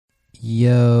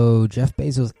Yo, Jeff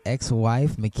Bezos'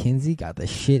 ex-wife, Mackenzie, got the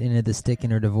shit into the stick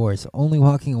in her divorce, only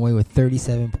walking away with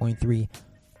 $37.3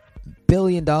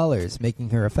 billion, making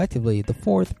her effectively the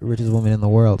fourth richest woman in the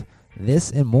world.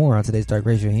 This and more on today's Dark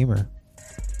Racial Humor.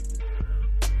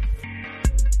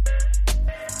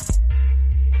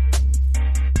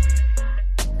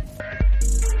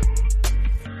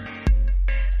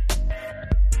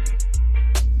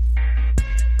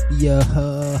 Yo,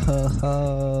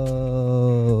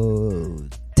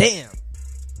 damn.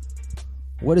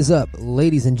 What is up,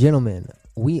 ladies and gentlemen?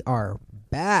 We are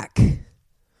back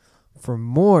for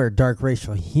more Dark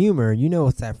Racial Humor. You know,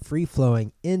 it's that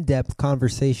free-flowing, in-depth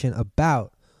conversation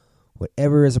about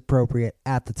whatever is appropriate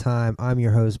at the time. I'm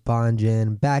your host,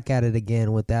 Bonjen, back at it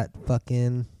again with that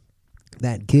good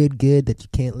that you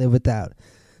can't live without.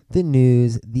 The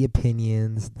news, the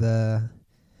opinions,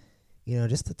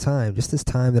 just this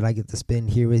time that I get to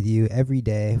spend here with you every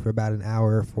day for about an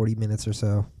hour, 40 minutes or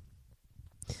so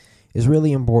is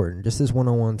really important. Just this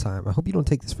one-on-one time. I hope you don't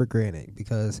take this for granted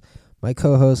because my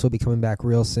co-host will be coming back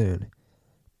real soon.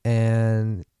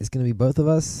 And it's going to be both of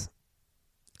us.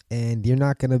 And you're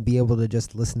not going to be able to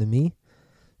just listen to me.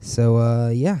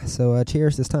 So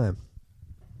cheers this time.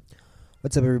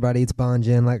 What's up, everybody? It's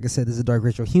Bonjen. Like I said, this is Dark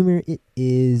Racial Humor. It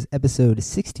is episode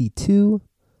 62.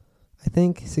 I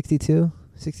think 62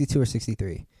 or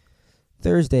 63.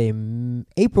 Thursday,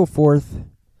 April 4th,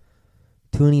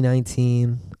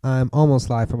 2019. I'm almost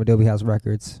live from Adobe House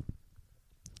Records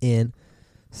in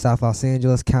South Los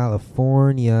Angeles,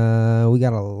 California. We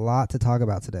got a lot to talk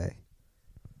about today.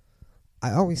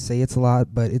 I always say it's a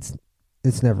lot, but it's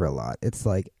never a lot. It's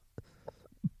like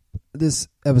this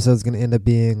episode's going to end up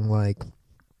being like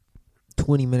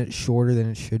 20 minutes shorter than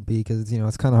it should be because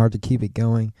it's kind of hard to keep it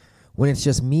going when it's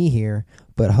just me here,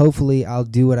 but hopefully I'll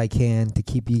do what I can to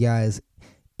keep you guys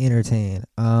entertained.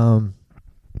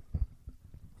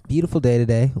 Beautiful day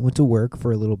today. Went to work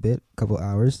for a little bit, a couple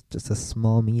hours, just a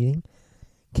small meeting.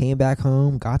 Came back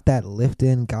home, got that lift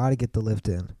in, gotta get the lift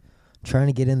in. Trying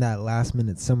to get in that last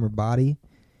minute summer body,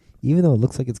 even though it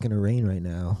looks like it's going to rain right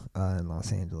now in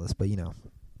Los Angeles, but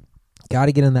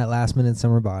gotta get in that last minute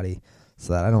summer body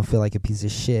so that I don't feel like a piece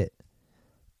of shit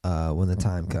when the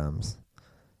time comes.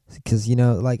 Because,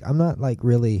 I'm not,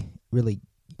 really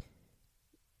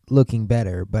looking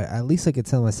better, but at least I could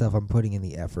tell myself I'm putting in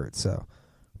the effort. So,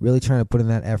 really trying to put in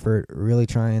that effort, really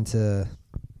trying to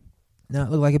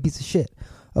not look like a piece of shit.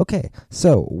 Okay,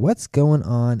 so what's going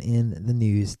on in the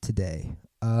news today?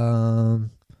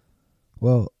 Well,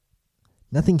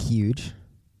 nothing huge,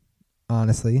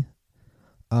 honestly.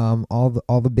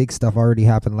 All the big stuff already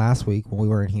happened last week when we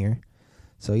weren't here.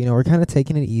 So, we're kind of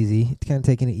taking it easy.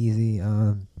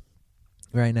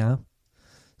 Right now.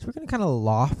 So we're going to kind of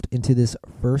loft into this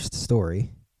first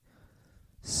story.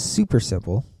 Super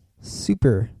simple.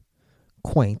 Super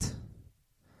quaint.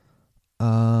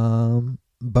 Boeing.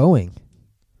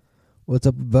 What's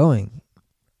up with Boeing?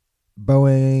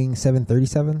 Boeing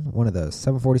 737? One of those.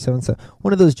 747? So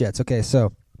one of those jets. Okay,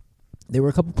 so there were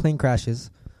a couple plane crashes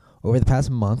over the past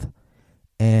month,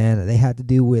 and they had to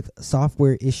do with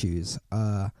software issues.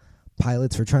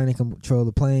 Pilots were trying to control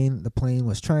the plane. The plane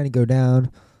was trying to go down.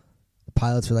 The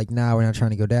pilots were like, nah, we're not trying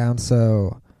to go down.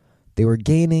 So they were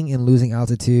gaining and losing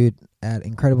altitude at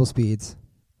incredible speeds.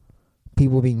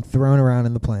 People being thrown around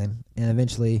in the plane. And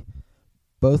eventually,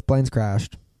 both planes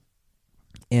crashed.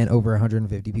 And over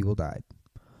 150 people died.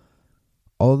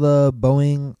 All the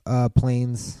Boeing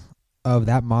planes of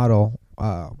that model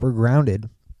were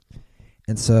grounded.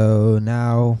 And so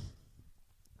now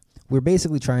we're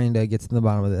basically trying to get to the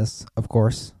bottom of this, of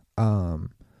course.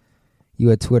 You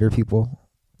had Twitter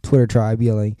tribe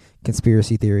yelling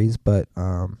conspiracy theories, but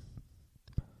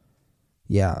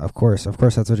yeah, of course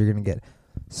that's what you're going to get.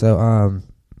 So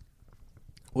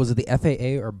was it the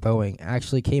FAA or Boeing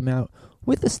actually came out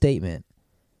with a statement,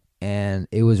 and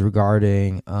it was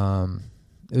regarding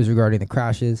the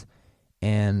crashes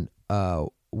and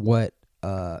what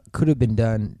could have been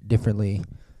done differently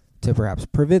to perhaps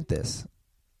prevent this.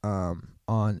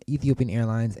 On Ethiopian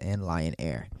Airlines and Lion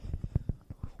Air.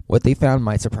 What they found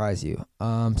might surprise you.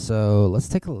 So let's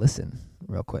take a listen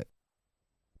real quick.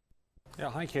 Yeah,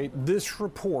 hi, Kate. This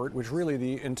report, which really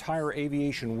the entire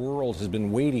aviation world has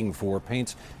been waiting for,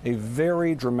 paints a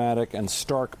very dramatic and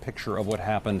stark picture of what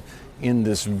happened in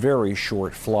this very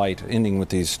short flight, ending with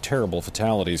these terrible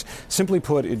fatalities. Simply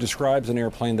put, it describes an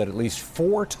airplane that at least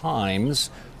 4 times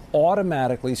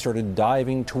automatically started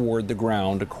diving toward the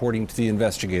ground, according to the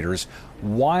investigators,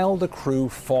 while the crew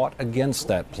fought against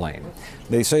that plane.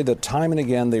 They say that time and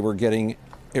again they were getting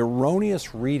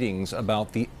erroneous readings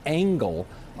about the angle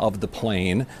of the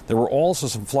plane. There were also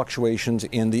some fluctuations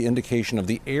in the indication of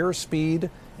the airspeed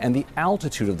and the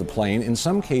altitude of the plane. In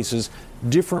some cases,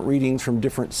 different readings from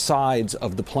different sides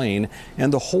of the plane,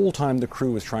 and the whole time the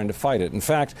crew was trying to fight it. In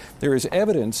fact, there is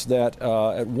evidence that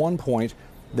at one point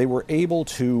they were able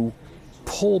to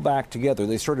pull back together.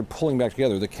 They started pulling back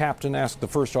together. The captain asked the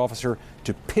first officer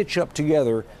to pitch up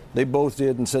together. They both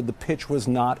did and said the pitch was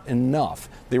not enough.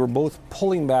 They were both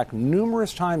pulling back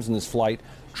numerous times in this flight,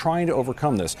 trying to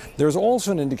overcome this. There's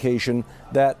also an indication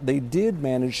that they did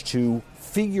manage to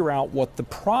figure out what the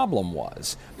problem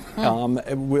was.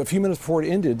 A few minutes before it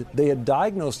ended, they had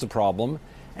diagnosed the problem,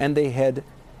 and they had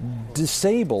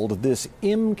disabled this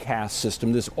MCAS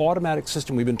system, this automatic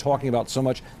system we've been talking about so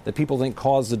much that people think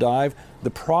caused the dive.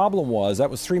 The problem was, that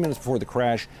was 3 minutes before the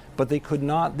crash, but they could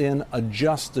not then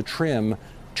adjust the trim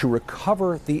to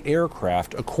recover the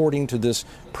aircraft according to this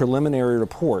preliminary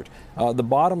report. The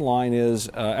bottom line is,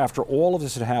 after all of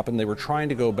this had happened, they were trying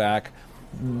to go back.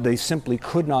 They simply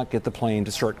could not get the plane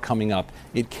to start coming up.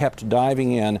 It kept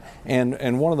diving in,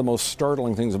 and one of the most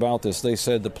startling things about this, they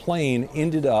said the plane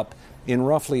ended up in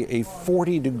roughly a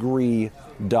 40-degree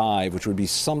dive, which would be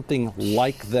something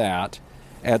like that,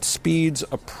 at speeds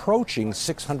approaching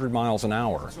 600 miles an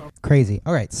hour. Crazy.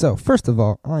 All right, so first of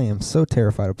all, I am so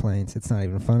terrified of planes. It's not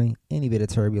even funny. Any bit of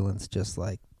turbulence, just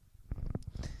like,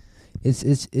 it's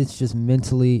just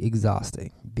mentally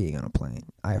exhausting being on a plane.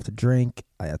 I have to drink.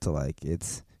 I have to, like,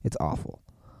 it's awful.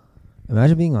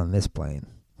 Imagine being on this plane,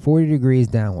 40 degrees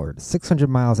downward, 600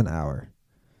 miles an hour.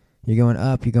 You're going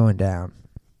up, you're going down.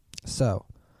 So,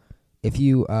 if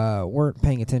you weren't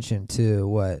paying attention to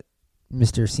what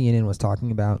Mr. CNN was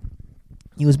talking about,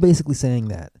 he was basically saying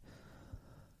that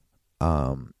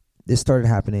this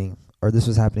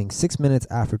was happening 6 minutes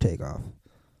after takeoff.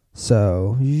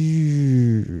 So,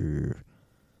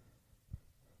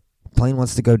 plane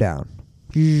wants to go down.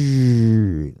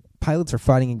 Pilots are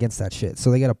fighting against that shit. So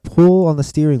they got to pull on the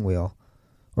steering wheel,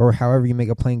 or however you make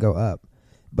a plane go up,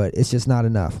 but it's just not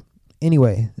enough.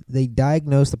 Anyway, they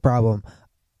diagnosed the problem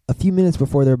a few minutes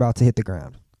before they're about to hit the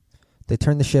ground. They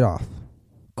turn the shit off.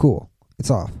 Cool. It's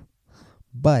off.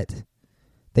 But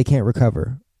they can't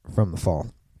recover from the fall.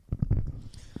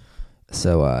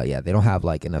 So, yeah, they don't have,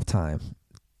 like, enough time.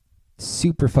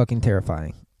 Super fucking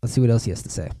terrifying. Let's see what else he has to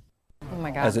say. Oh my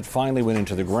God. As it finally went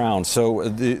into the ground. So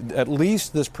at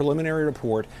least this preliminary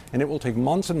report, and it will take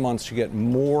months and months to get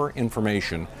more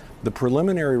information. The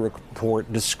preliminary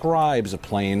report describes a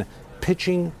plane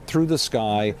pitching through the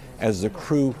sky as the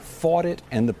crew fought it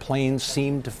and the plane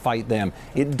seemed to fight them.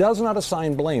 It does not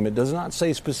assign blame. It does not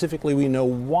say specifically we know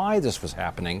why this was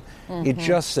happening. It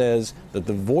just says that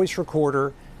the voice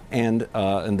recorder and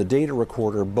the data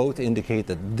recorder both indicate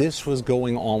that this was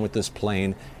going on with this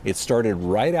plane. It started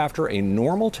right after a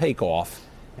normal takeoff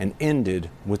and ended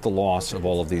with the loss of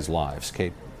all of these lives.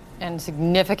 Kate? And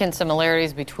significant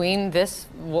similarities between this,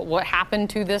 what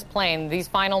happened to this plane, these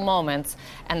final moments,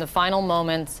 and the final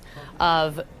moments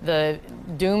of the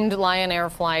doomed Lion Air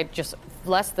flight just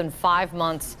less than 5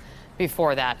 months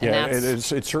before that. And yeah,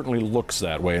 it certainly looks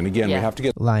that way. And again, we have to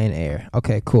get... Lion Air.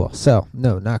 Okay, cool. So,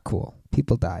 no, not cool.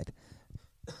 People died.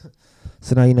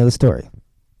 So now you know the story.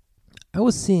 I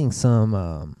was seeing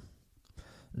some...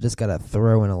 just got to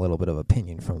throw in a little bit of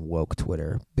opinion from woke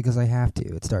Twitter, because I have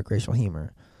to. It's dark racial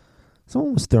humor.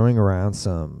 Someone was throwing around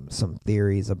some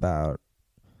theories about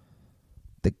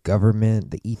the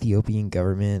government, the Ethiopian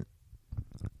government,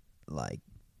 like,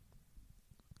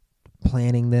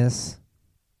 planning this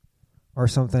or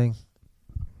something.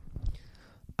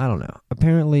 I don't know.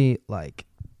 Apparently, like,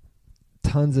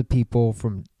 tons of people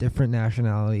from different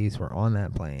nationalities were on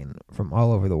that plane from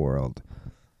all over the world.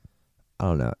 I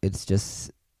don't know. It's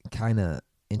just kind of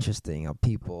interesting how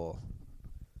people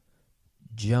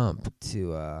jump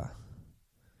to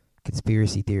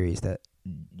conspiracy theories that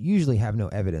usually have no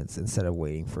evidence, instead of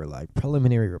waiting for, like,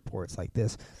 preliminary reports like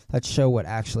this that show what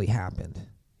actually happened,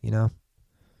 you know?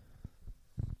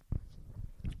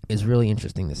 It's really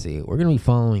interesting to see. We're going to be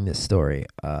following this story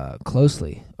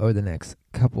closely over the next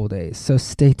couple of days, so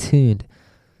stay tuned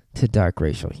to Dark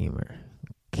Racial Humor.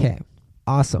 Okay,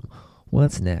 awesome.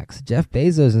 What's next? Jeff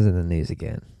Bezos is in the news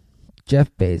again. Jeff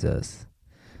Bezos,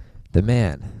 the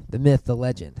man, the myth, the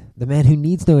legend, the man who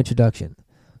needs no introduction,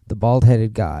 the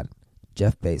bald-headed god,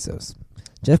 Jeff Bezos.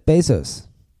 Jeff Bezos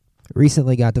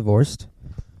recently got divorced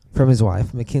from his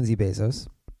wife, Mackenzie Bezos.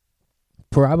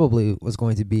 Probably was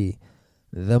going to be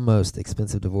the most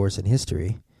expensive divorce in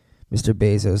history. Mr.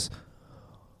 Bezos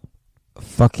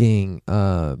fucking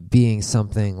being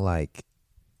something like,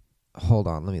 hold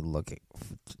on, let me look at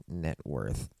net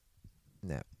worth.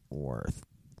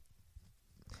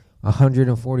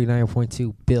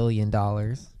 $149.2 billion.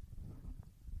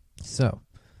 So,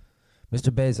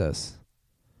 Mr. Bezos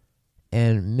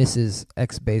and Mrs.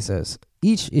 X Bezos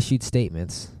each issued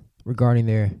statements regarding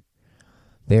their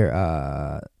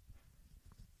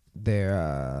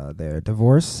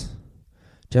divorce.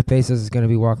 Jeff Bezos is going to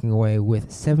be walking away with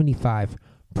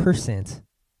 75%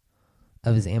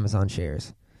 of his Amazon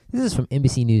shares. This is from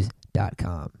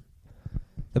NBCNews.com.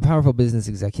 The powerful business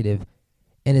executive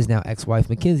and his now ex-wife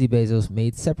Mackenzie Bezos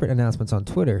made separate announcements on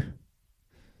Twitter.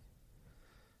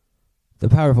 The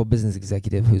powerful business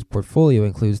executive, whose portfolio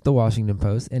includes The Washington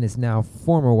Post, and his now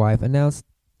former wife, announced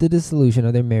the dissolution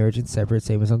of their marriage in separate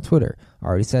statements on Twitter. I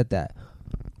already said that.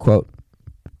 Quote,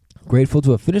 "Grateful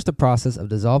to have finished the process of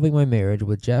dissolving my marriage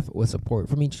with Jeff with support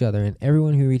from each other and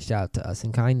everyone who reached out to us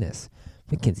in kindness,"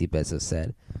 Mackenzie Bezos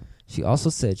said. She also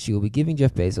said she will be giving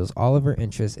Jeff Bezos all of her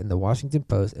interest in The Washington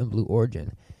Post and Blue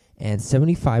Origin and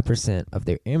 75% of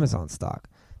their Amazon stock,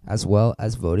 as well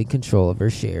as voting control of her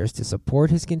shares to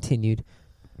support his continued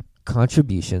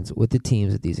contributions with the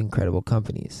teams of these incredible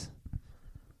companies.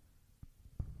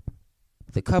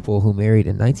 The couple, who married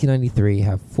in 1993,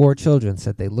 have 4 children,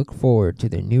 said they look forward to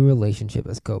their new relationship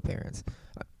as co-parents.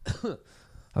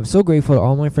 "I'm so grateful to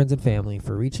all my friends and family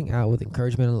for reaching out with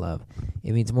encouragement and love.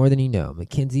 It means more than you know.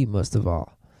 Mackenzie most of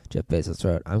all," Jeff Bezos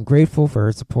wrote. "I'm grateful for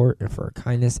her support and for her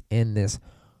kindness in this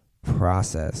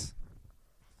process."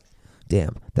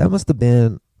 Damn, that must have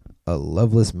been a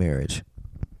loveless marriage.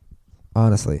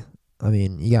 Honestly. I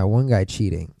mean, you got one guy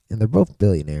cheating, and they're both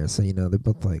billionaires, so, they're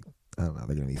both like, I don't know,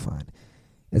 they're going to be fine.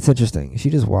 It's interesting.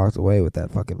 She just walked away with that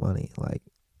fucking money. Like,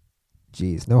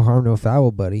 geez, no harm, no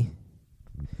foul, buddy.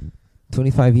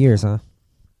 25 years, huh?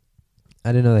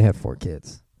 I didn't know they had 4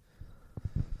 kids.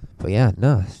 But yeah,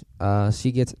 no.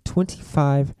 She gets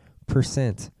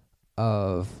 25%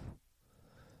 of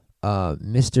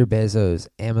Mr. Bezos'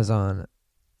 Amazon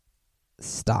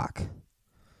stock,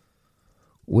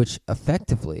 which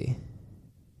effectively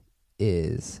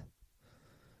is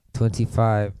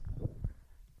 25%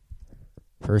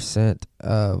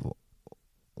 of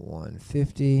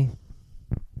 150,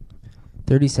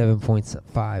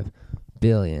 $37.5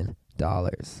 billion.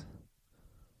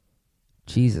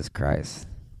 Jesus Christ.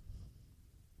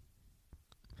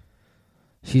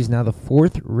 She's now the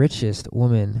 4th richest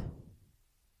woman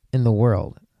in the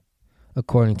world,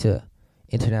 according to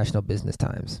International Business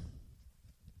Times.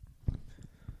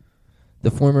 The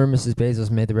former Mrs.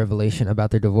 Bezos made the revelation about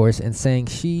their divorce and saying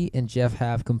she and Jeff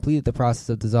have completed the process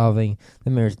of dissolving the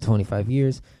marriage in 25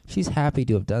 years. She's happy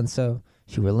to have done so.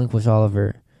 She relinquished all of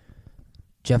her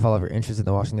interest in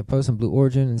the Washington Post and Blue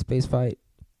Origin and Spaceflight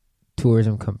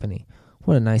Tourism Company.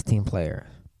 What a nice team player.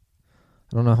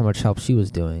 I don't know how much help she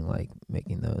was doing, like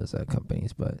making those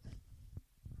companies, but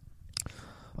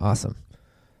awesome.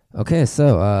 Okay,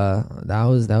 so that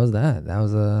was that. That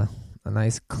was a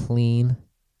nice clean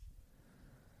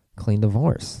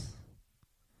divorce.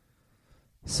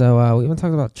 So we haven't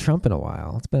talked about Trump in a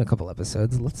while. It's been a couple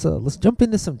episodes. Let's jump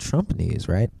into some Trump news,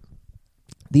 right?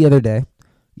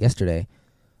 Yesterday,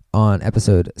 on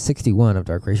episode 61 of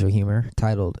Dark Racial Humor,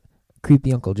 titled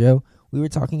Creepy Uncle Joe, we were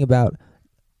talking about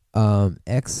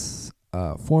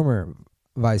former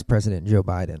Vice President Joe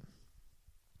Biden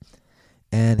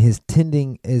and his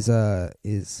tending is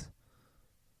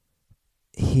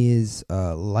his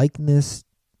likeness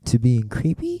to being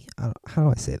creepy. How do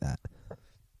I say that?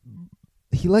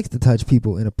 He likes to touch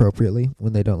people inappropriately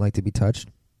when they don't like to be touched.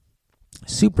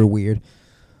 Super weird.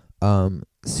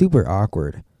 Super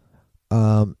awkward.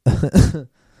 Donald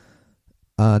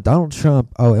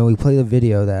Trump. Oh, and we played the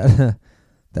video that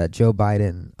that Joe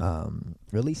Biden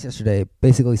released yesterday,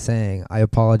 basically saying, "I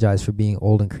apologize for being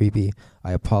old and creepy.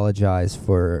 I apologize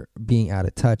for being out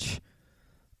of touch.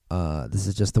 This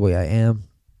is just the way I am,"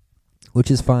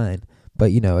 which is fine.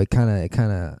 But it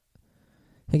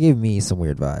gave me some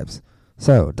weird vibes.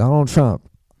 So Donald Trump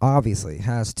obviously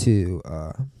has to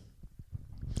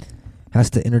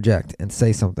interject and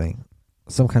say something,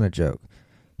 some kind of joke.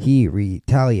 He not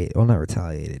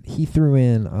retaliated. He threw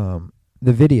in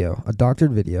the video, a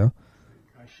doctored video,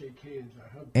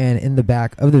 and in the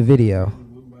back of the video,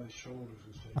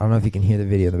 I don't know if you can hear the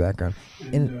video in the background.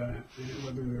 In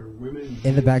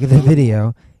the back of the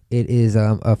video, it is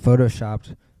a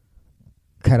photoshopped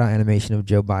cutout animation of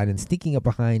Joe Biden sneaking up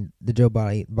behind the Joe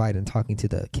Biden talking to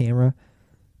the camera,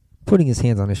 putting his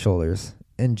hands on his shoulders,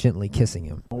 and gently kissing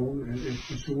him.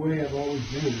 It's the way I've always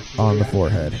been. On the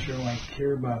forehead. Show I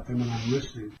care about them and I'm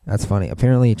listening. That's funny.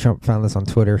 Apparently, Trump found this on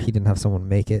Twitter. He didn't have someone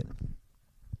make it.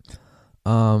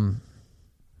 Honestly,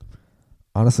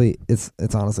 it's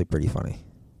honestly pretty funny.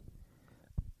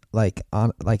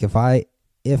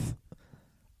 If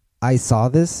I saw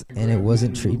this and it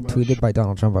wasn't tweeted by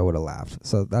Donald Trump, I would have laughed.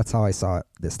 So that's how I saw it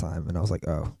this time, and I was like,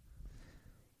 oh,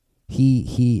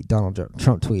 Donald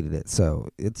Trump tweeted it, so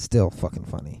it's still fucking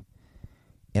funny.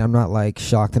 And I'm not like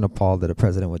shocked and appalled that a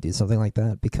president would do something like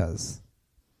that, because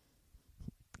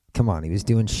come on, he was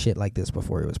doing shit like this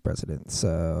before he was president.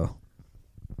 So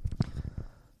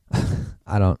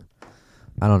I don't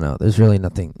know. There's really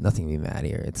nothing to be mad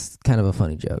here. It's kind of a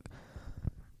funny joke.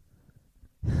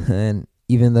 And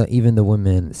even the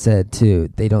women said too,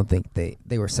 they don't think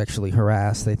they were sexually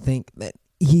harassed. They think that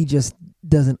he just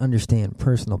doesn't understand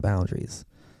personal boundaries.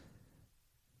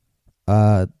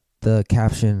 The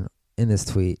caption in this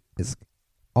tweet is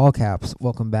all caps,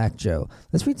 "Welcome back, Joe."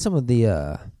 Let's read some of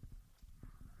the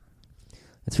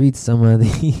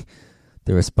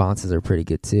the responses are pretty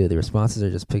good too. The responses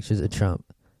are just pictures of Trump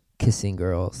kissing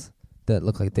girls that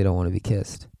look like they don't want to be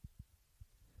kissed.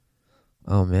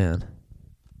 Oh man.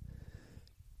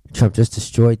 Trump just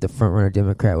destroyed the frontrunner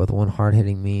Democrat with one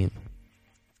hard-hitting meme.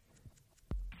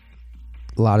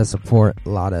 A lot of support, a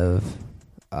lot of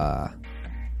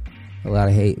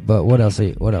hate. But what else are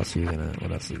you gonna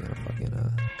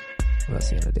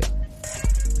do?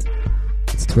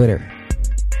 It's Twitter.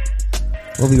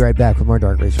 We'll be right back with more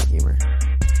dark racial humor.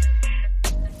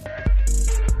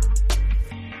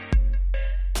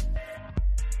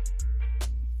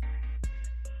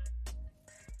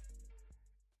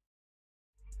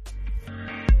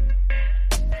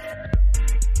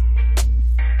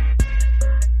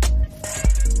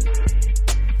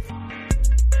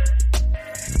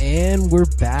 And we're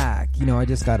back. I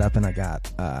just got up and I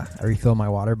refilled my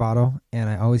water bottle, and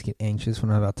I always get anxious when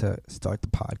I'm about to start the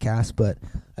podcast, but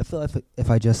I feel like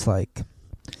if I just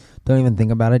don't even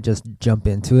think about it, just jump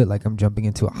into it like I'm jumping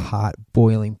into a hot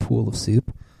boiling pool of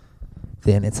soup,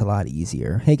 then it's a lot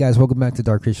easier. Hey guys, welcome back to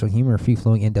Dark Racial Humor, a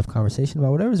free-flowing in-depth conversation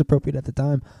about whatever is appropriate at the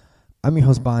time. I'm your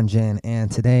host, Bon Jen,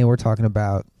 and today we're talking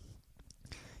about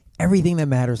everything that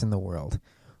matters in the world.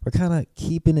 We're kind of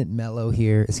keeping it mellow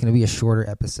here. It's going to be a shorter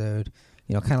episode,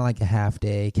 kind of like a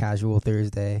half-day, casual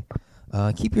Thursday.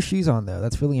 Keep your shoes on, though.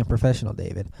 That's really unprofessional,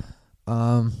 David.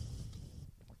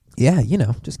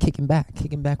 Just kicking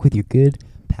back with your good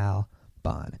pal,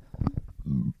 Bon.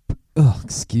 Oh,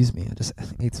 excuse me. I just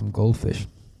ate some goldfish.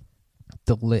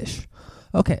 Delish.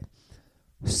 Okay,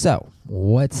 so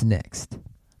what's next?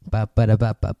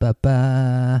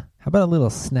 Ba-ba-da-ba-ba-ba-ba. How about a little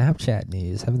Snapchat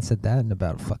news? Haven't said that in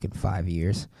about fucking 5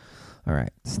 years. All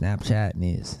right, Snapchat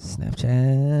news.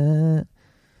 Snapchat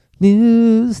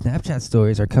news. Snapchat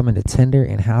stories are coming to Tinder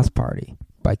and House Party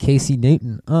by Casey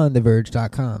Newton on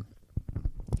TheVerge.com.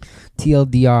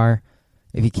 TLDR,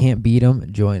 if you can't beat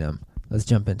them, join them. Let's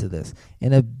jump into this.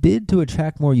 In a bid to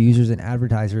attract more users and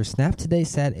advertisers, Snap today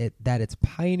said that its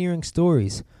pioneering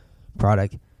stories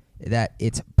product that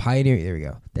its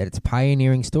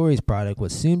pioneering stories product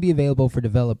would soon be available for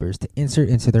developers to insert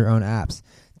into their own apps.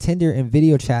 Tinder and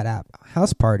video chat app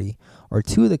House Party are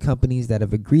two of the companies that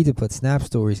have agreed to put Snap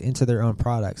Stories into their own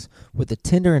products, with the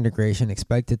Tinder integration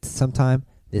expected sometime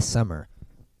this summer.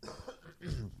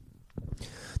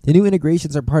 The new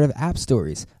integrations are part of App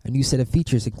Stories, a new set of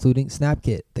features including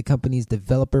SnapKit, the company's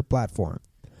developer platform.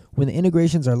 When the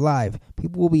integrations are live,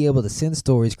 people will be able to send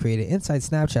stories created inside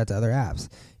Snapchat to other apps.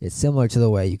 It's similar to the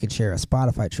way you can share a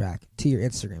Spotify track to your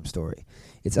Instagram story.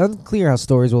 It's unclear how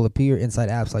stories will appear inside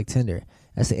apps like Tinder,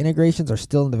 as the integrations are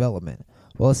still in development.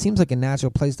 While it seems like a natural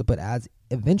place to put ads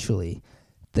eventually,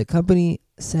 the company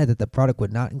said that the product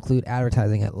would not include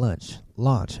advertising at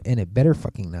launch, and it better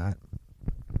fucking not.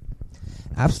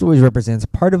 App Stories represents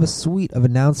part of a suite of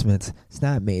announcements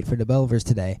Snap made for developers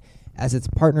today as its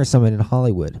partner summit in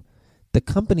Hollywood. The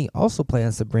company also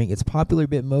plans to bring its popular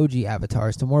Bitmoji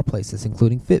avatars to more places,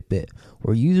 including Fitbit,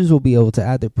 where users will be able to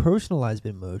add their personalized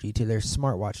Bitmoji to their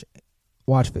smartwatch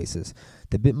watch faces.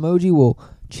 The Bitmoji will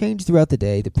change throughout the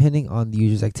day depending on the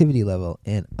user's activity level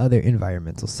and other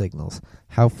environmental signals.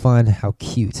 How fun, how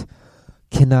cute.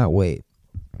 Cannot wait.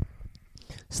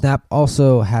 Snap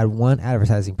also had one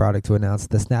advertising product to announce,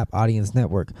 the Snap Audience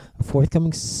Network, a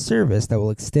forthcoming service that will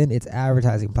extend its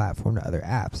advertising platform to other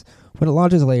apps. When it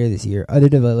launches later this year, other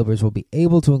developers will be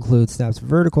able to include Snap's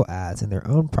vertical ads in their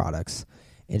own products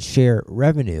and share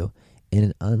revenue in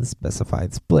an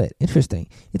unspecified split. Interesting.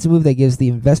 It's a move that gives the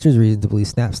investors reason to believe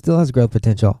Snap still has growth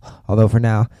potential, although for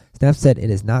now, Snap said it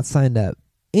has not signed up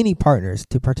any partners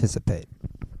to participate.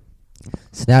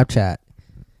 Snapchat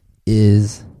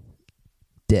is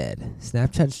dead.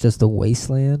 Snapchat's just a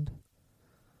wasteland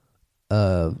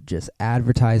of just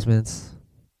advertisements,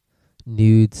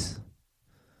 nudes,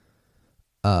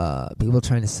 people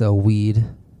trying to sell weed.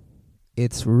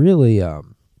 It's really a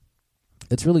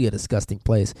disgusting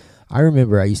place. I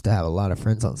remember I used to have a lot of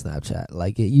friends on Snapchat.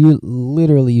 Like, you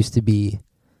literally used to be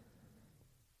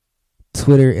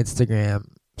Twitter, Instagram,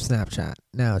 Snapchat.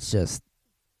 Now it's just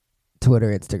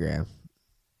Twitter, Instagram,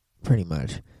 pretty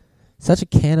much. Such a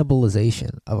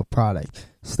cannibalization of a product.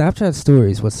 Snapchat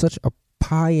Stories was such a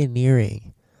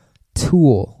pioneering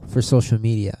tool for social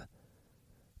media.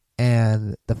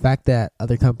 And the fact that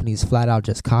other companies flat out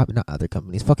just copied, not other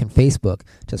companies, fucking Facebook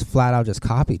just flat out just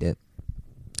copied it.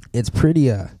 It's a pretty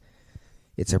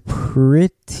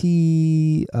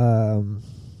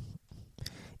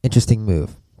interesting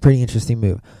move. Pretty interesting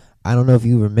move. I don't know if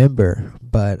you remember,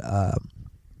 but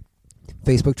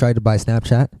Facebook tried to buy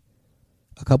Snapchat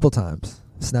a couple times.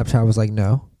 Snapchat was like,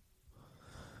 no.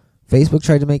 Facebook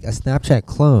tried to make a Snapchat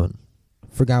clone.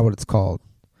 Forgot what it's called.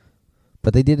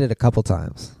 But they did it a couple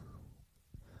times.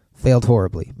 Failed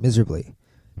horribly, miserably.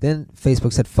 Then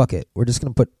Facebook said, fuck it. We're just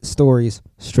going to put stories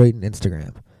straight in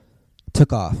Instagram.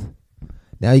 Took off.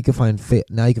 Now you can find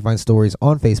stories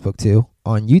on Facebook too,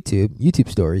 on YouTube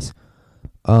stories.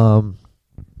 And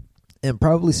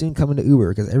probably soon coming to Uber,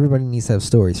 because everybody needs to have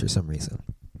stories for some reason.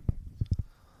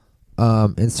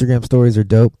 Instagram stories are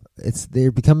dope.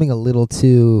 They're becoming a little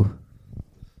too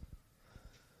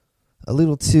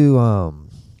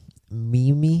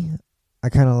memey. I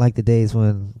kind of like the days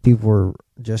when people were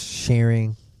just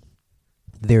sharing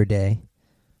their day,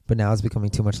 but now it's becoming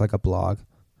too much like a blog,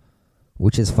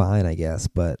 which is fine, I guess,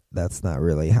 but that's not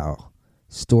really how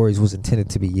stories was intended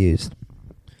to be used.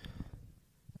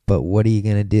 But what are you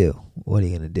going to do? What are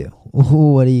you going to do?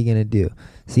 What are you going to do?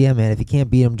 So yeah, man, if you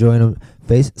can't beat them, join them.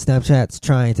 Snapchat's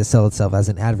trying to sell itself as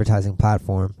an advertising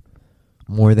platform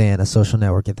more than a social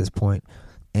network at this point.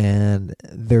 And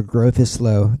their growth is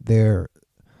slow. Their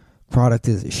product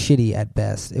is shitty at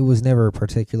best. It was never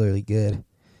particularly good.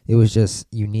 It was just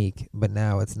unique, but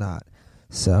now it's not.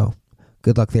 So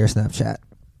good luck there, Snapchat.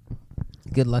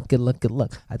 Good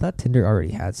luck. I thought Tinder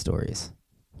already had stories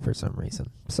for some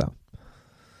reason. So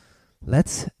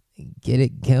let's get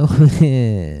it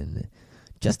going.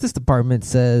 Justice Department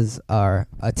says our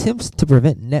attempts to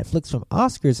prevent Netflix from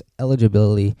Oscars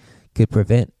eligibility could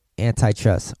prevent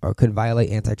antitrust or could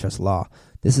violate antitrust law.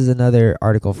 This is another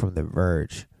article from The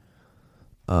Verge.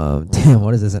 Damn,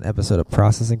 what is this? An episode of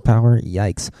Processing Power?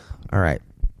 Yikes. All right.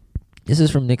 This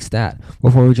is from Nick Stat.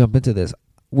 Before we jump into this,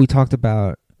 we talked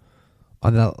about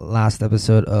on the last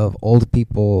episode of old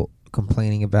people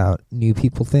complaining about new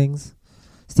people things.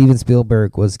 Steven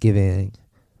Spielberg was giving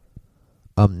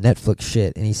Netflix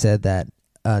shit, and he said that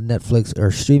Netflix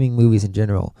or streaming movies in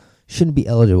general shouldn't be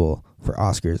eligible for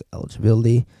Oscars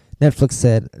eligibility. Netflix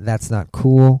said that's not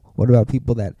cool. What about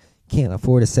people that can't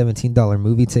afford a $17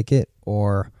 movie ticket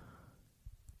or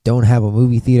don't have a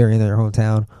movie theater in their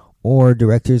hometown, or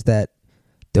directors that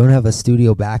don't have a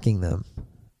studio backing them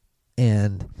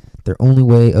and their only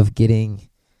way of getting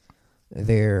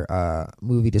their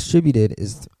movie distributed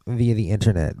is via the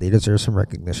internet? They deserve some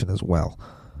recognition as well.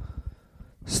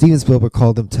 Steven Spielberg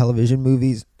called them television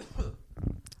movies.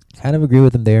 Kind of agree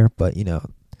with him there, but you know,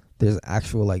 there's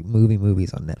actual like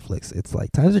movies on Netflix. It's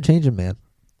like times are changing, man.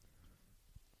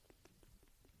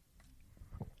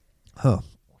 Oh,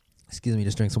 excuse me,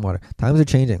 just drink some water. Times are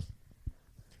changing.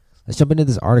 Let's jump into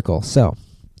this article. So,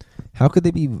 how could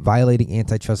they be violating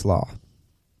antitrust law?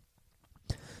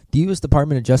 The U.S.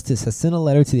 Department of Justice has sent a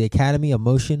letter to the Academy of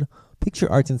Motion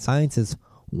Picture Arts and Sciences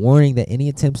warning that any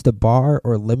attempts to bar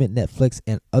or limit Netflix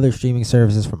and other streaming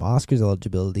services from Oscars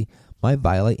eligibility might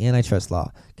violate antitrust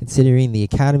law, considering the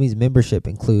Academy's membership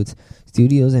includes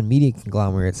studios and media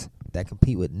conglomerates that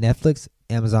compete with Netflix,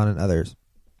 Amazon, and others.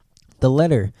 The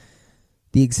letter,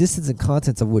 the existence and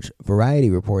contents of which Variety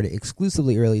reported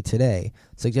exclusively early today,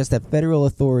 suggests that federal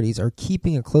authorities are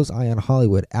keeping a close eye on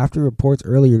Hollywood after reports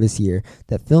earlier this year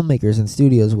that filmmakers and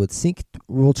studios would seek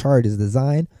rule charges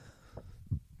designed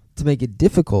to make it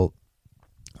difficult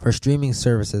for streaming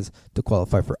services to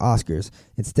qualify for Oscars.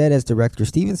 Instead, as director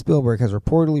Steven Spielberg has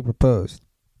reportedly proposed,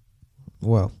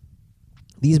 well,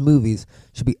 these movies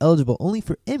should be eligible only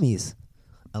for Emmys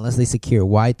unless they secure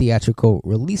wide theatrical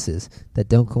releases that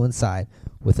don't coincide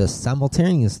with a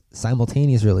simultaneous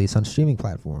release on streaming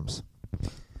platforms.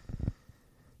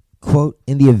 Quote,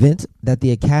 in the event that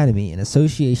the Academy, an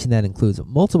association that includes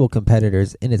multiple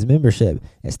competitors in its membership,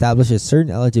 establishes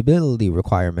certain eligibility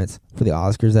requirements for the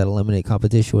Oscars that eliminate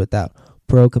competition without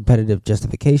pro-competitive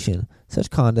justification, such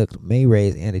conduct may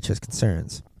raise antitrust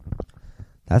concerns.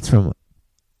 That's from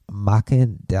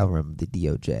Machen Delram, the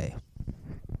DOJ.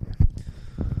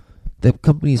 The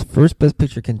company's first Best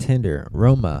Picture contender,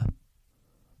 Roma,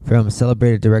 from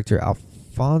celebrated director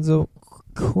Alfonso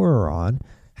Cuarón,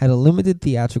 had a limited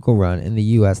theatrical run in the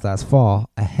U.S. last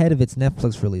fall ahead of its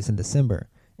Netflix release in December,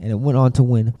 and it went on to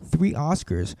win 3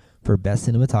 Oscars for Best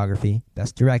Cinematography,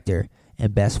 Best Director,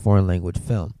 and Best Foreign Language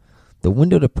Film. The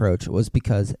windowed approach was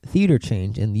because theater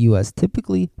chains in the U.S.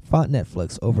 typically fought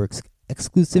Netflix over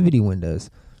exclusivity windows,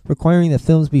 requiring that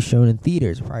films be shown in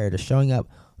theaters prior to showing up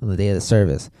on the day of the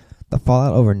service. The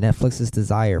fallout over Netflix's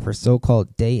desire for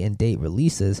so-called day-and-date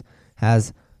releases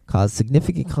has caused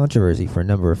significant controversy for a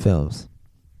number of films.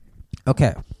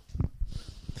 Okay.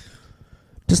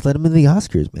 Just let him in the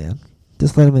Oscars, man.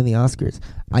 Just let him in the Oscars.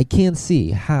 I can't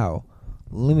see how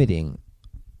limiting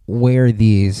where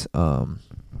these films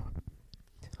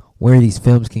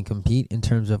can compete in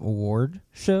terms of award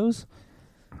shows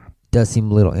does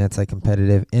seem a little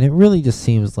anti-competitive, and it really just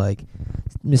seems like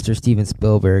Mr. Steven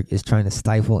Spielberg is trying to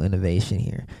stifle innovation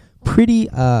here. Pretty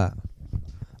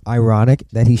ironic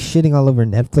that he's shitting all over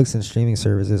Netflix and streaming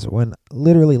services when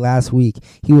literally last week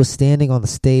he was standing on the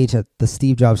stage at the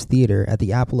Steve Jobs Theater at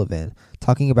the Apple event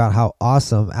talking about how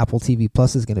awesome Apple TV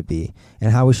Plus is going to be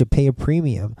and how we should pay a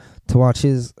premium to watch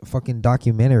his fucking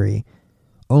documentary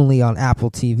only on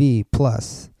Apple TV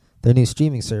Plus, their new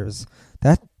streaming service.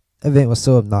 That event was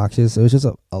so obnoxious. It was just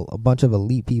a bunch of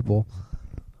elite people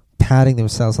patting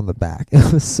themselves on the back.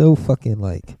 It was so fucking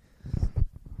like,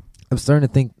 I'm starting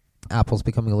to think Apple's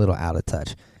becoming a little out of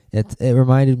touch. It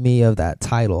reminded me of that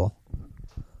title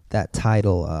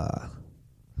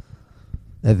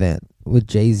event with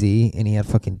Jay-Z, and he had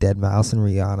fucking Deadmau5 and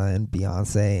Rihanna and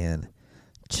Beyonce and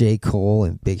J. Cole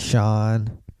and Big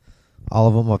Sean, all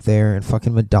of them up there, and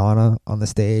fucking Madonna on the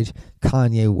stage,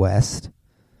 Kanye West,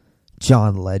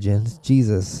 John Legend,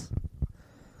 Jesus.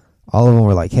 All of them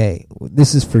were like, hey,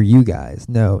 this is for you guys.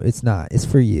 No, it's not. It's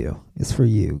for you. It's for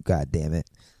you. God damn it.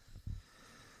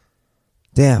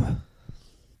 Damn.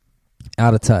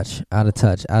 Out of touch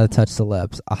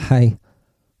celebs. I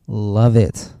love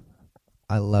it.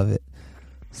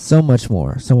 So much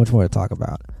more to talk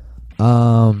about.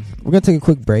 We're going to take a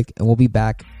quick break, and we'll be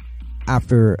back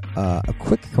after a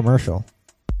quick commercial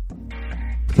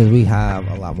because we have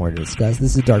a lot more to discuss.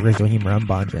 This is Dark Racial Humor. I'm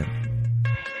Bonjen.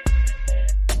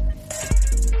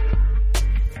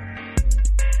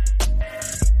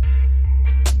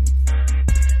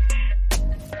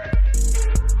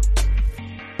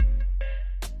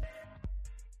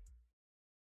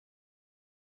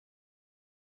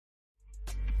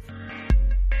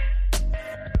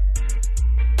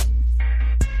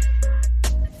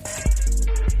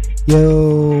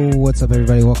 Yo, what's up,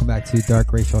 everybody? Welcome back to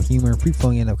Dark Racial Humor,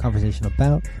 free-flowing end of conversation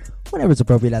about whatever's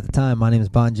appropriate at the time. My name is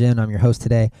Bonjen. I'm your host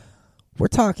today. We're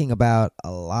talking about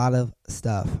a lot of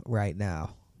stuff right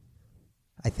now,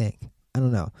 I think. I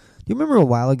don't know. Do you remember a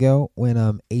while ago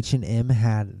when H&M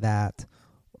had that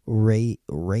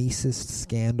racist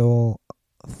scandal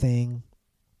thing?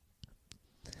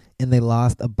 And they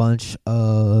lost a bunch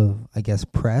of, I guess,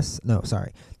 press? No,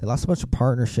 sorry. They lost a bunch of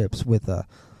partnerships with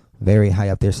very high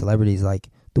up there celebrities like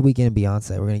The Weeknd and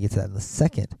Beyonce. We're going to get to that in a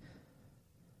second.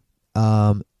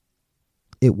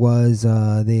 It was,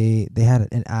 they had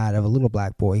an ad of a little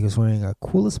black boy. He was wearing a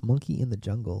Coolest Monkey in the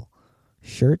Jungle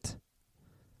shirt.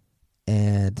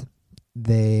 And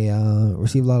they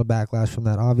received a lot of backlash from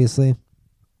that, obviously.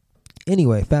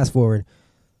 Anyway, fast forward.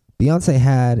 Beyonce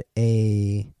had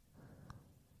a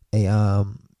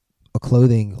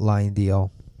clothing line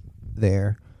deal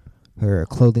there. Her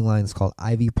clothing line is called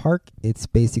Ivy Park. It's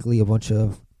basically a lot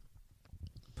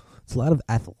of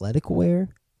athletic wear.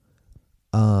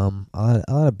 A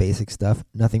lot of basic stuff.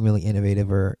 Nothing really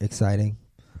innovative or exciting.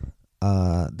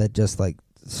 That just like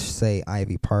say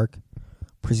Ivy Park,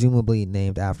 presumably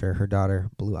named after her daughter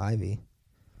Blue Ivy.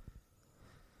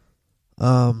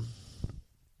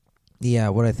 Yeah,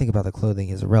 what I think about the clothing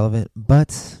is irrelevant, but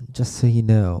just so you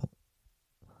know,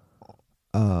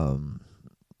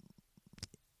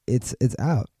 it's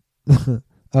out.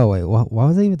 Oh wait, why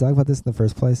was I even talking about this in the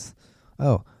first place?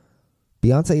 Oh,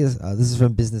 Beyonce is this is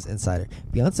from Business Insider.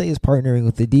 Beyonce is partnering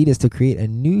with Adidas to create a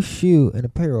new shoe and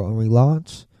apparel and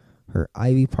relaunch her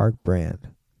Ivy Park brand.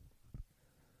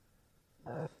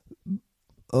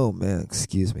 Oh man,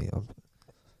 excuse me.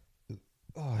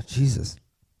 Oh Jesus,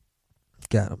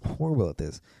 God, I'm horrible at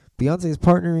this. Beyonce is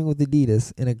partnering with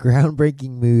Adidas in a groundbreaking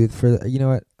move for. You know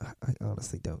what? I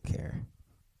honestly don't care.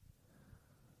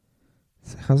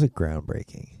 How's it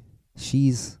groundbreaking?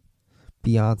 She's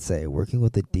Beyonce working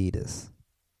with Adidas,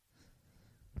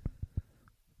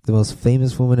 the most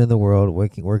famous woman in the world,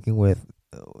 working with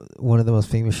one of the most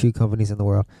famous shoe companies in the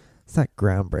world. It's not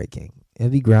groundbreaking.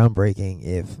 It'd be groundbreaking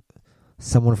if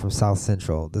someone from South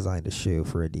Central designed a shoe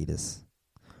for Adidas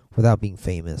without being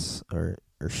famous or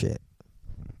shit.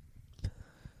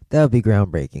 That would be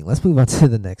groundbreaking. Let's move on to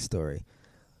the next story.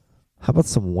 How about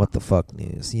some what the fuck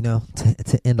news,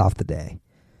 to end off the day.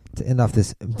 To end off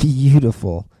this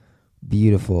beautiful,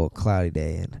 beautiful cloudy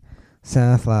day in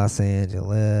South Los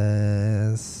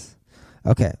Angeles.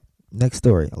 Okay, next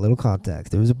story. A little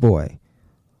context. There was a boy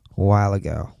a while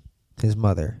ago. His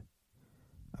mother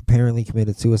apparently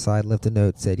committed suicide, left a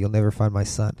note, said, "You'll never find my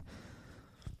son."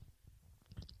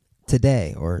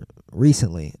 Today, or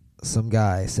recently, some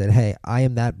guy said, "Hey, I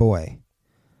am that boy."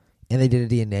 And they did a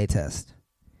DNA test.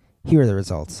 Here are the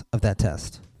results of that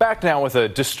test. Back now with a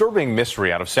disturbing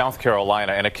mystery out of South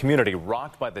Carolina and a community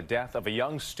rocked by the death of a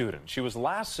young student. She was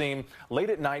last seen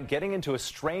late at night getting into a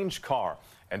strange car.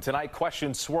 And tonight,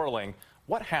 questions swirling.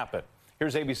 What happened?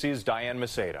 Here's ABC's Diane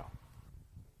Macedo.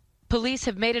 Police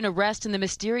have made an arrest in the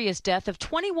mysterious death of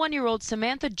 21-year-old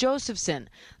Samantha Josephson,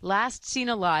 last seen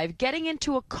alive getting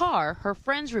into a car, her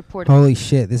friends reported. Holy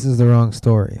shit, this is the wrong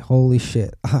story. Holy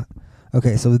shit.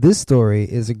 Okay, so this story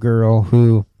is a girl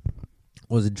who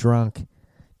was drunk,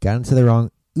 got into the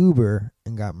wrong Uber,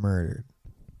 and got murdered.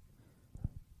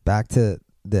 Back to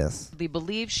this. They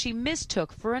believe she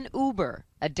mistook for an Uber.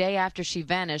 A day after she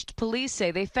vanished, police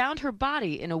say they found her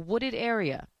body in a wooded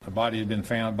area. The body had been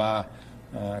found by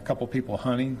a couple people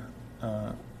hunting,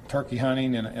 turkey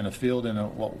hunting in a field in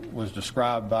what was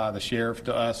described by the sheriff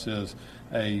to us as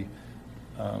a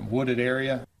wooded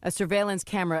area. A surveillance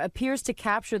camera appears to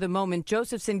capture the moment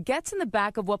Josephson gets in the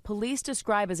back of what police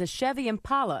describe as a Chevy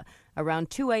Impala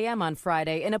around 2 a.m. on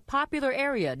Friday in a popular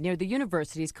area near the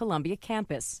university's Columbia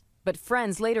campus. But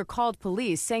friends later called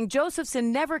police saying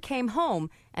Josephson never came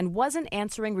home and wasn't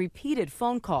answering repeated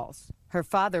phone calls. Her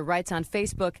father writes on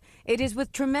Facebook, "It is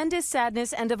with tremendous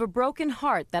sadness and of a broken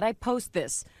heart that I post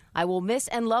this. I will miss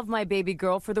and love my baby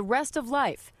girl for the rest of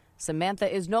life.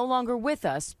 Samantha is no longer with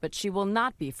us, but she will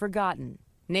not be forgotten."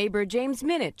 Neighbor James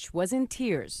Minich was in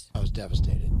tears. I was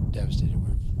devastated.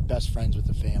 We're best friends with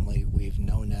the family. We've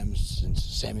known them since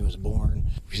Sammy was born.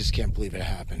 We just can't believe it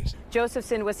happened.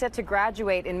 Josephson was set to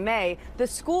graduate in May. The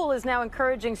school is now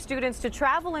encouraging students to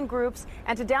travel in groups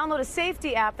and to download a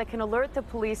safety app that can alert the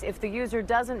police if the user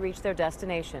doesn't reach their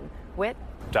destination. Whit?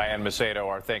 Diane Macedo,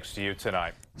 our thanks to you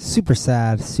tonight. Super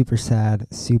sad, super sad,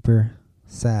 super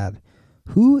sad.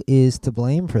 Who is to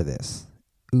blame for this?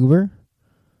 Uber?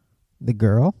 The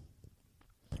girl?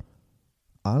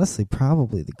 Honestly,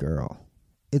 probably the girl.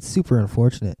 It's super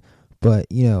unfortunate, but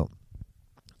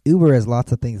Uber has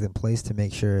lots of things in place to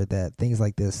make sure that things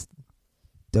like this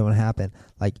don't happen.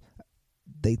 Like,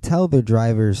 they tell their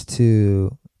drivers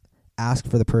to ask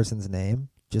for the person's name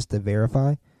just to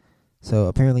verify. So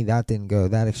apparently that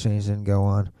exchange didn't go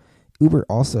on. Uber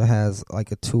also has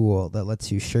like a tool that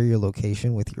lets you share your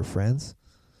location with your friends.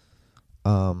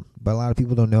 But a lot of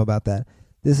people don't know about that.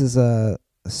 This is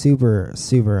super,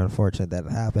 super unfortunate that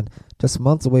it happened. Just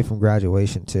months away from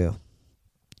graduation, too.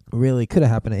 Really could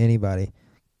have happened to anybody.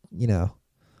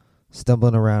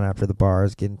 Stumbling around after the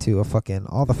bars, getting to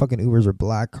all the fucking Ubers are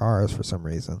black cars for some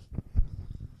reason.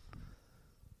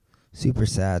 Super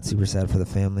sad for the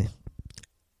family.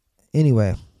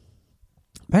 Anyway,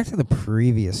 back to the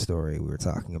previous story we were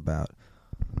talking about.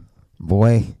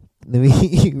 Boy, let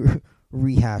me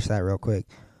rehash that real quick.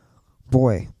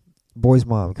 Boy's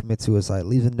mom commits suicide,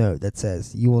 leaves a note that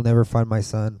says, "You will never find my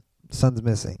son. Son's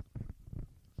missing."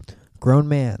 Grown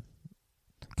man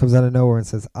comes out of nowhere and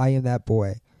says, "I am that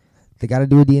boy." They got to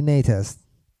do a DNA test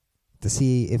to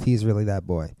see if he's really that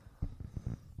boy.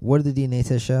 What did the DNA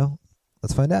test show?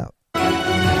 Let's find out.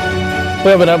 We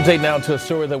have an update now to a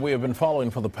story that we have been following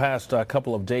for the past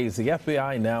couple of days. The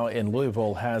FBI now in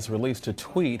Louisville has released a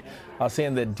tweet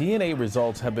saying that DNA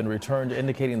results have been returned,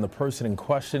 indicating the person in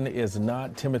question is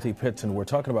not Timothy Pitson. We're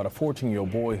talking about a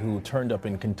 14-year-old boy who turned up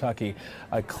in Kentucky,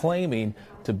 claiming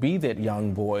to be that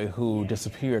young boy who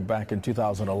disappeared back in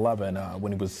 2011.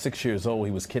 When he was 6 years old,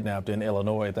 he was kidnapped in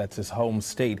Illinois. That's his home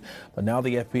state. But now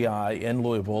the FBI in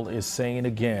Louisville is saying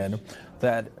again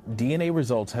that DNA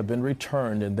results have been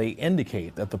returned, and they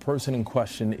indicate that the person in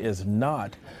question is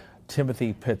not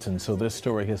Timothy Pitson. So this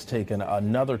story has taken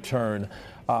another turn.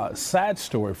 Sad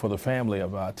story for the family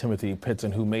of Timothy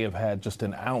Pitson, who may have had just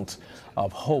an ounce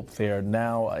of hope there.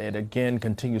 Now it again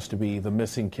continues to be the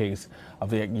missing case of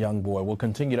the young boy. We'll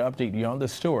continue to update you on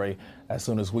this story as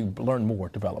soon as we learn more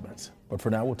developments. But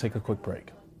for now, we'll take a quick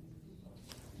break.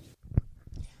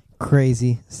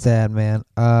 Crazy, sad, man.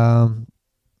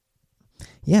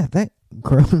 Yeah, that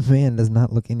grown man does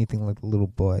not look anything like the little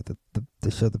boy that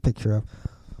they showed the picture of.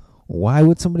 Why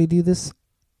would somebody do this?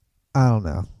 I don't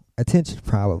know. Attention,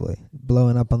 probably.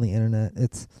 Blowing up on the internet.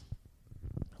 It's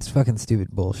fucking stupid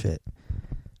bullshit.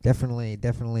 Definitely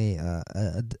a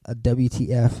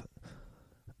WTF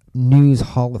News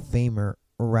Hall of Famer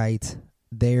right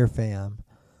there, fam.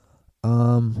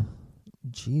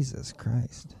 Jesus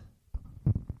Christ.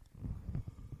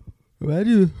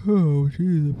 Imagine, oh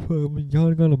Jesus, I'm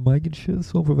yawning on a mic and shit,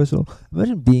 so professional.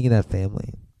 Imagine being in that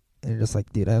family and you're just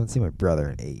like, dude, I haven't seen my brother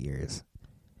in 8 years,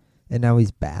 and now he's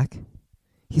back.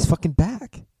 He's fucking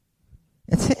back.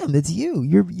 It's him. It's you.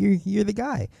 You're the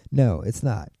guy. No, it's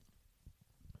not.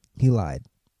 He lied.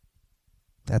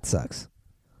 That sucks.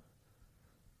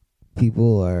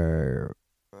 People are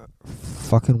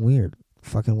fucking weird.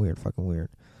 Fucking weird.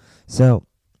 So,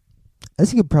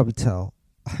 as you can probably tell,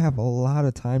 I have a lot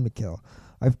of time to kill.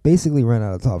 I've basically run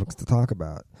out of topics to talk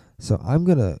about. So I'm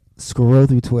going to scroll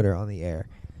through Twitter on the air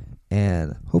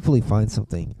and hopefully find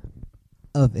something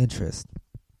of interest.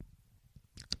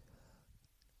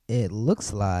 It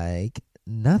looks like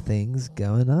nothing's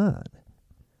going on.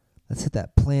 Let's hit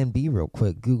that plan B real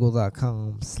quick.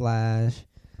 Google.com/news.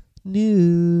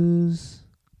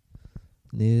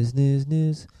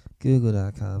 News.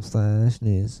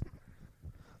 Google.com/news.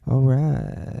 All right.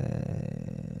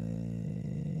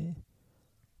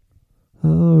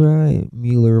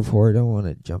 Mueller report. Don't want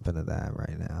to jump into that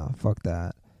right now. Fuck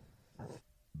that.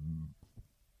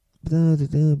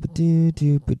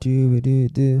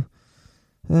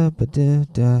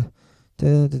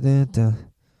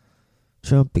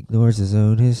 Trump ignores his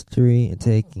own history and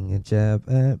taking a jab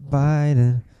at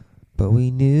Biden, but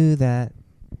we knew that.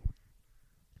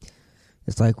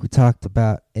 It's like we talked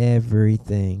about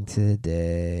everything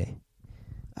today.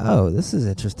 Oh, this is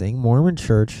interesting. Mormon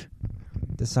Church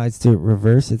decides to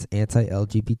reverse its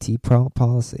anti-LGBT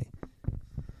policy.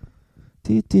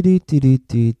 In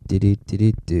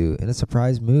a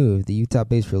surprise move, the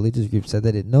Utah-based religious group said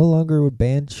that it no longer would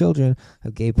ban children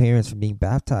of gay parents from being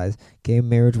baptized. Gay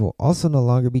marriage will also no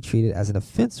longer be treated as an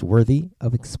offense worthy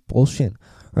of expulsion.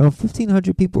 Around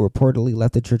 1,500 people reportedly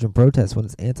left the church in protest when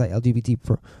its anti-LGBT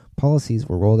policies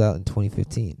were rolled out in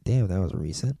 2015. Damn, that was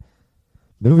recent.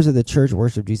 Members of the church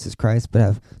worship Jesus Christ, but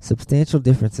have substantial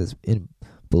differences in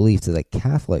belief to the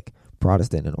Catholic,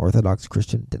 Protestant, and Orthodox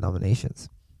Christian denominations.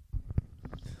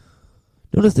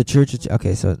 Notice the church.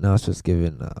 Okay, so now it's just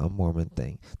given a Mormon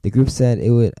thing. The group said it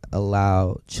would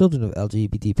allow children of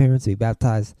LGBT parents to be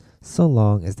baptized so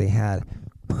long as they had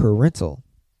parental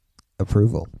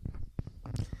approval.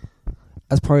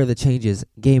 As part of the changes,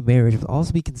 gay marriage would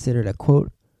also be considered a,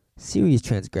 quote, serious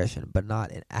transgression, but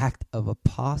not an act of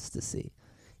apostasy.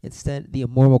 Instead, the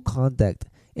immoral conduct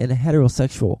in a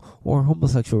heterosexual or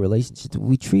homosexual relationship will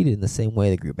be treated in the same way,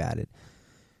 the group added.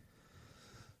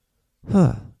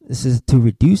 This is to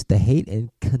reduce the hate and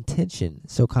contention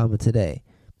so common today,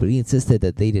 but he insisted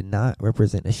that they did not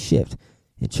represent a shift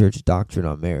in church doctrine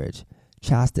on marriage,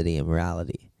 chastity, and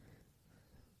morality.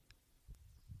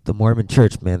 The Mormon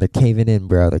church, man, they're caving in,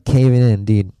 bro. They're caving in,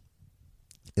 dude.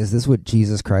 Is this what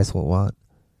Jesus Christ will want?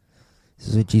 This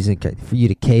is what Jesus, for you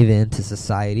to cave in to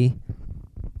society?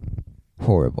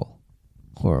 Horrible.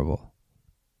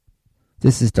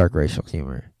 This is dark racial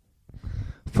humor.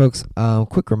 Folks,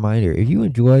 quick reminder, if you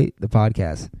enjoy the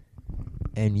podcast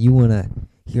and you want to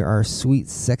hear our sweet,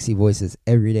 sexy voices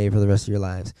every day for the rest of your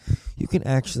lives, you can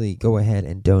actually go ahead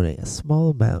and donate a small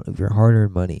amount of your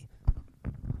hard-earned money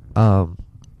by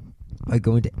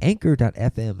going to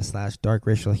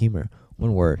anchor.fm/darkracialhumor,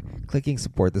 one word, clicking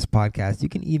support this podcast. You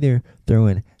can either throw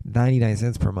in 99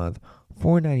 cents per month,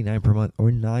 $4.99 per month,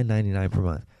 or $9.99 per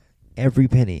month. Every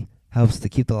penny helps to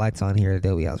keep the lights on here at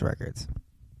Adobe House Records.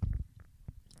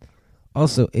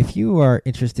 Also, if you are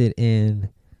interested in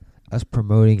us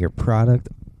promoting your product,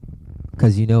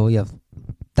 because you know we have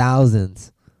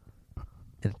thousands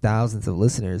and thousands of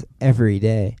listeners every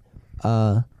day,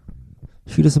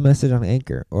 shoot us a message on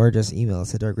Anchor or just email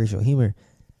us at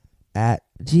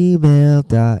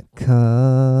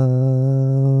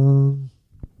darkracialhumor@gmail.com.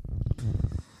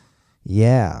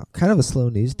 Yeah, kind of a slow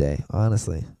news day,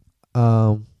 honestly.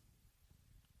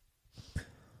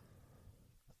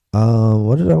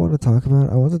 What did I want to talk about?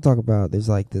 I want to talk about there's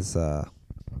like this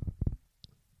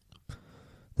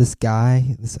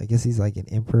guy, I guess he's like an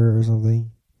emperor or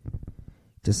something.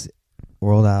 Just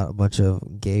rolled out a bunch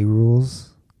of gay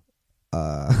rules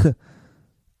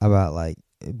about like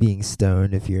being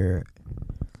stoned if you're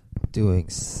doing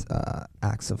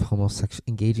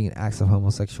engaging in acts of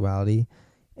homosexuality.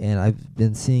 And I've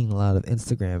been seeing a lot of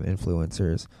Instagram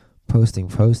influencers posting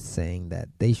posts saying that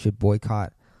they should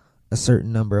boycott a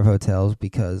certain number of hotels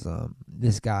because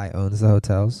this guy owns the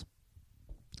hotels.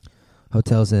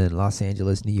 Hotels in Los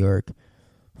Angeles, New York,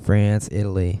 France,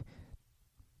 Italy.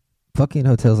 Fucking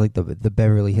hotels like the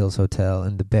Beverly Hills Hotel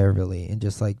and the Beverly, and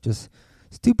just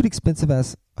stupid expensive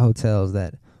ass hotels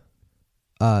that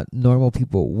normal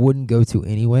people wouldn't go to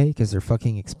anyway because they're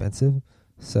fucking expensive.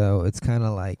 So it's kind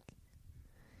of like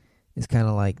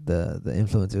the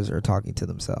influencers are talking to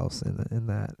themselves in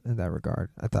that regard.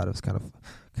 I thought it was kind of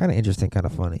interesting, kind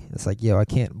of funny. It's like, yo, I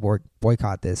can't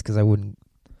boycott this because I wouldn't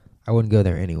go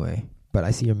there anyway. But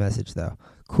I see your message though.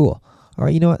 Cool. All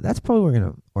right, you know what? That's probably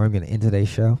where I'm gonna end today's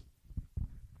show.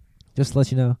 Just to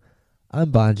let you know,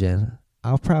 I'm Bonjen.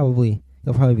 You'll probably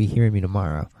be hearing me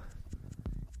tomorrow.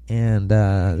 And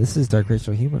this is Dark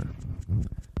Racial Humor.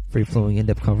 Free-flowing,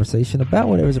 in-depth conversation about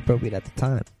whatever's appropriate at the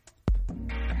time.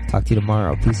 Talk to you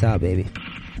tomorrow. Peace out, baby.